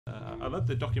I love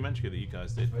the documentary that you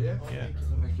guys did. Oh yeah? Yeah.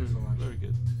 Thank you so much. Very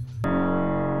good.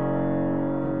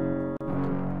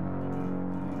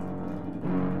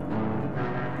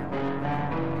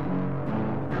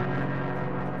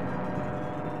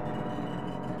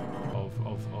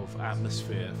 Of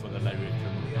atmosphere for the lyric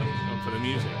and for the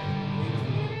music.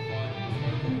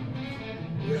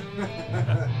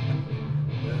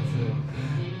 That's it.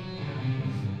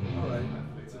 Alright.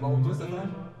 C'est bon pour toi, Stéphane?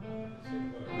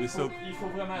 Il faut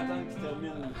vraiment attendre qu'il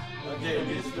termine.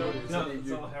 No,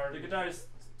 it's all hard. The guitar is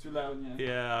too loud.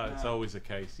 Yeah, it's always the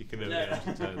case. You can never get it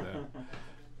to turn down.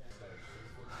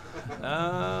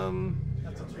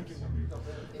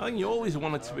 I think you always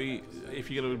want it to be, if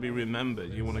you're going to be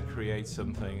remembered, you want to create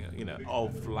something, you know,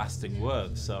 of lasting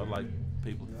worth. So I'd like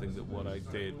people to think that what I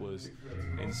did was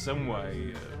in some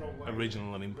way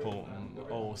original and important,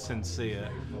 or sincere,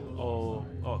 or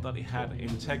that it had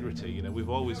integrity. You know, we've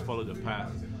always followed a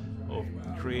path of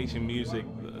creating music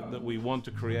that we want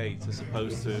to create, as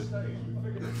opposed to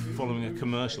following a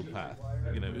commercial path.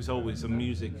 You know, it was always the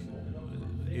music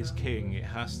is king. It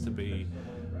has to be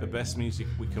the best music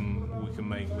we can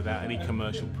make without any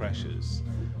commercial pressures.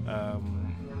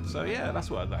 So yeah, that's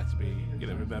what I'd like to be, you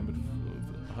know, remembered.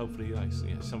 Hopefully, like,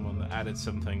 you know, someone that added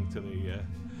something to the.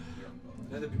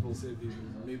 Other people say,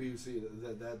 maybe you see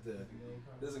that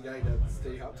there's a guy that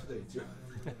stay up to date too.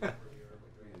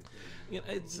 You know,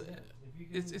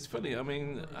 it's funny. I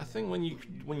mean, I think when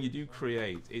you do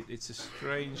create, it's a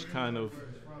strange kind of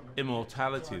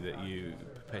immortality that you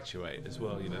perpetuate as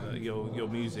well. You know, your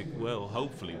music will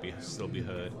hopefully still be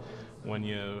heard when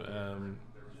you're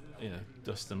you know,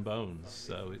 dust and bones.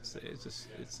 So it's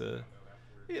a,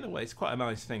 in a way, it's quite a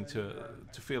nice thing to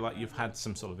feel like you've had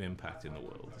some sort of impact in the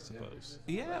world, I suppose.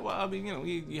 Yeah, well, I mean, you know,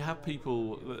 you have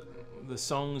people that the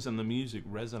songs and the music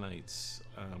resonates,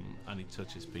 and it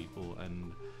touches people,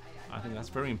 and I think that's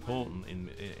very important in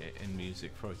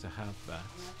music, for it to have that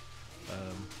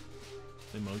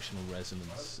emotional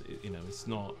resonance. You know, it's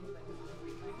not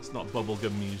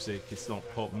bubblegum music, it's not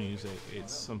pop music,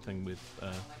 it's something with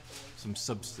some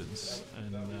substance,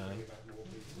 and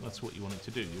that's what you want it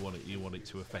to do. You want it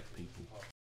to affect people.